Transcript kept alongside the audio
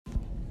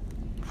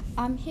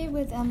I'm here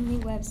with Emily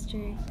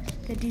Webster,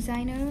 the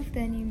designer of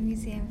the new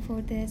museum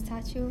for the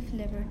Statue of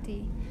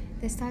Liberty.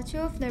 The Statue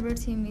of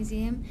Liberty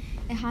Museum,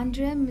 a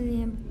 $100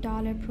 million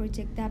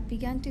project that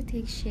began to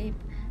take shape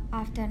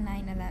after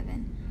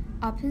 9/11,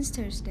 opens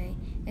Thursday.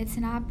 It's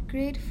an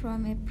upgrade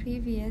from a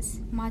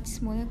previous, much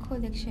smaller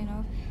collection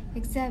of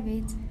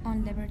exhibits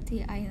on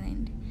Liberty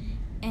Island.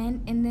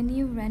 And in the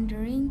new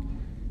rendering,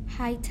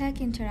 high-tech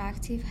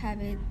interactive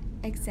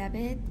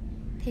exhibit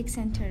takes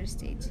center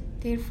stage.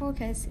 Their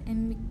focus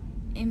in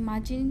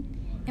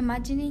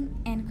imagining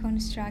and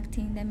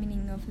constructing the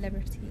meaning of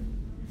liberty.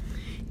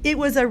 It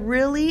was a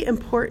really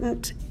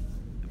important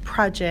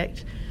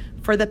project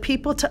for the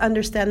people to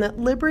understand that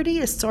liberty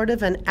is sort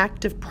of an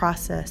active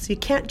process. You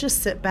can't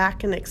just sit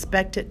back and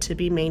expect it to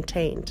be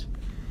maintained.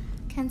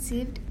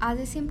 Conceived as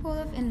a symbol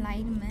of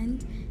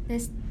enlightenment, the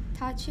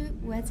statue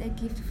was a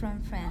gift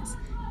from France,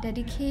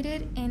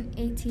 dedicated in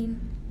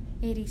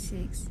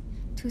 1886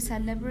 to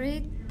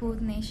celebrate both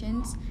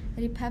nations'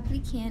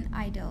 republican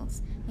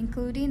ideals,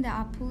 including the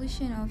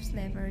abolition of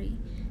slavery.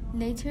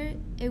 Later,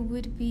 it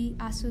would be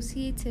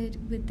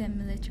associated with the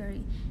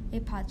military, a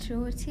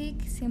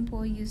patriotic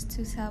symbol used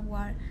to sell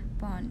war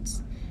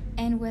bonds,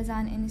 and was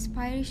an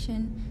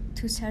inspiration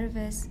to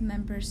service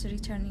members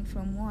returning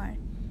from war.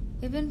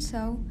 Even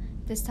so,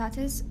 the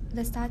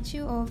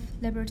Statue of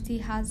Liberty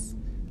has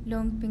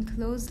long been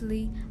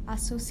closely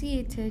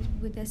associated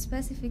with a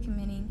specific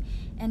meaning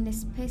and a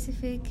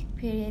specific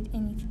period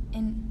in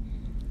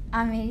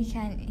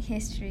American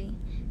history.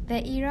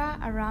 The era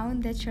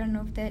around the turn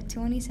of the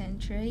 20th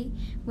century,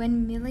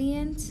 when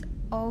millions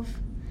of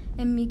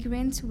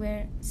immigrants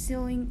were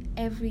sailing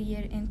every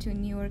year into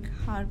New York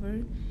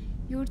Harbor.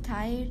 You're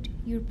tired,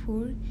 you're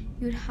poor,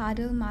 you're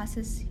huddled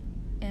masses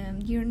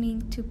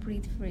yearning to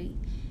breathe free.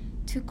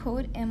 To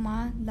quote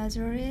Emma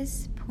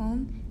Lazarus'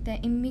 poem, the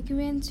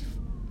immigrants'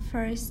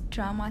 first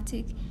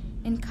dramatic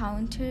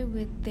encounter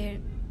with their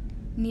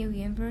new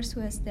universe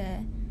was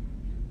the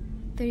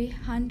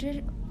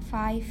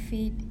 305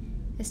 feet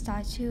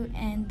statue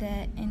and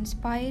the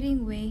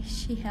inspiring way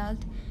she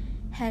held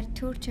her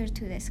torture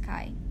to the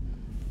sky.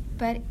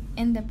 But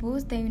in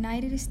both the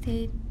United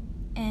States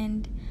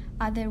and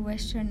other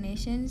Western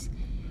nations,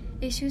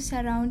 issues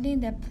surrounding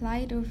the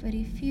plight of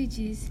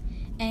refugees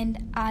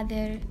and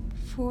other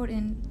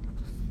foreign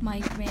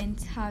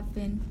migrants have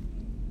been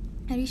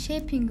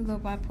reshaping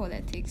global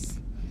politics.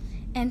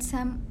 And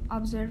some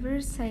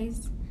observers say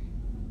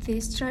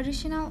this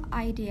traditional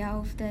idea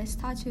of the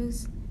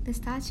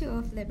Statue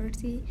of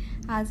Liberty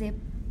as a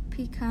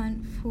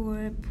beacon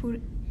for poor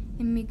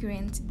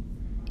immigrants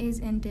is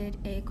indeed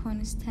a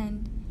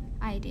constant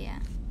idea.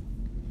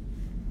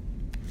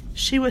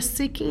 She was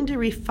seeking to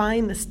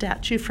refine the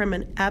statue from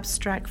an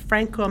abstract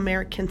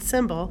Franco-American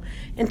symbol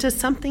into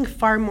something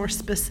far more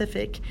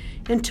specific,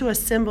 into a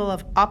symbol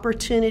of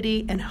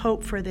opportunity and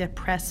hope for the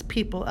oppressed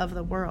people of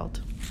the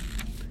world.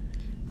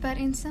 But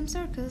in some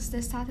circles,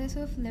 the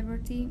Statue of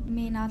Liberty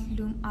may not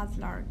loom as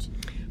large.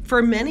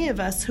 For many of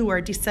us who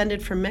are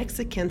descended from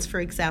Mexicans, for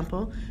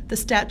example, the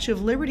Statue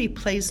of Liberty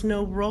plays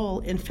no role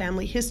in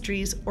family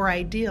histories or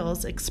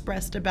ideals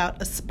expressed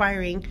about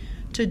aspiring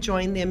to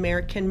join the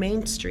American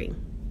mainstream.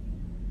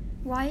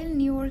 While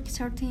New York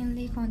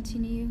certainly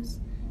continues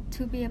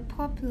to be a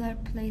popular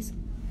place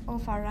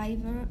of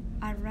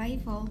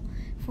arrival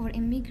for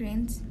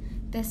immigrants,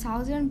 the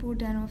southern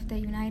border of the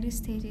United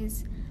States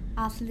is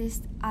at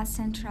least as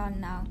central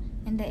now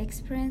in the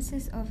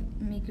experiences of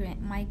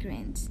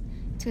migrants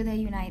to the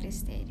United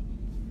States.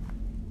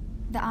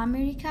 The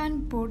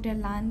American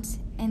borderlands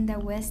in the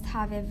West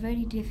have a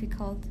very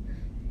different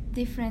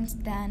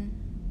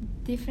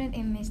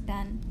image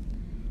than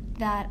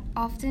that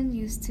often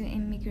used to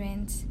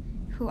immigrants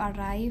who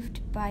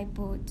arrived by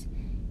boat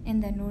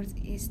in the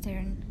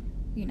northeastern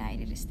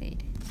United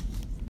States.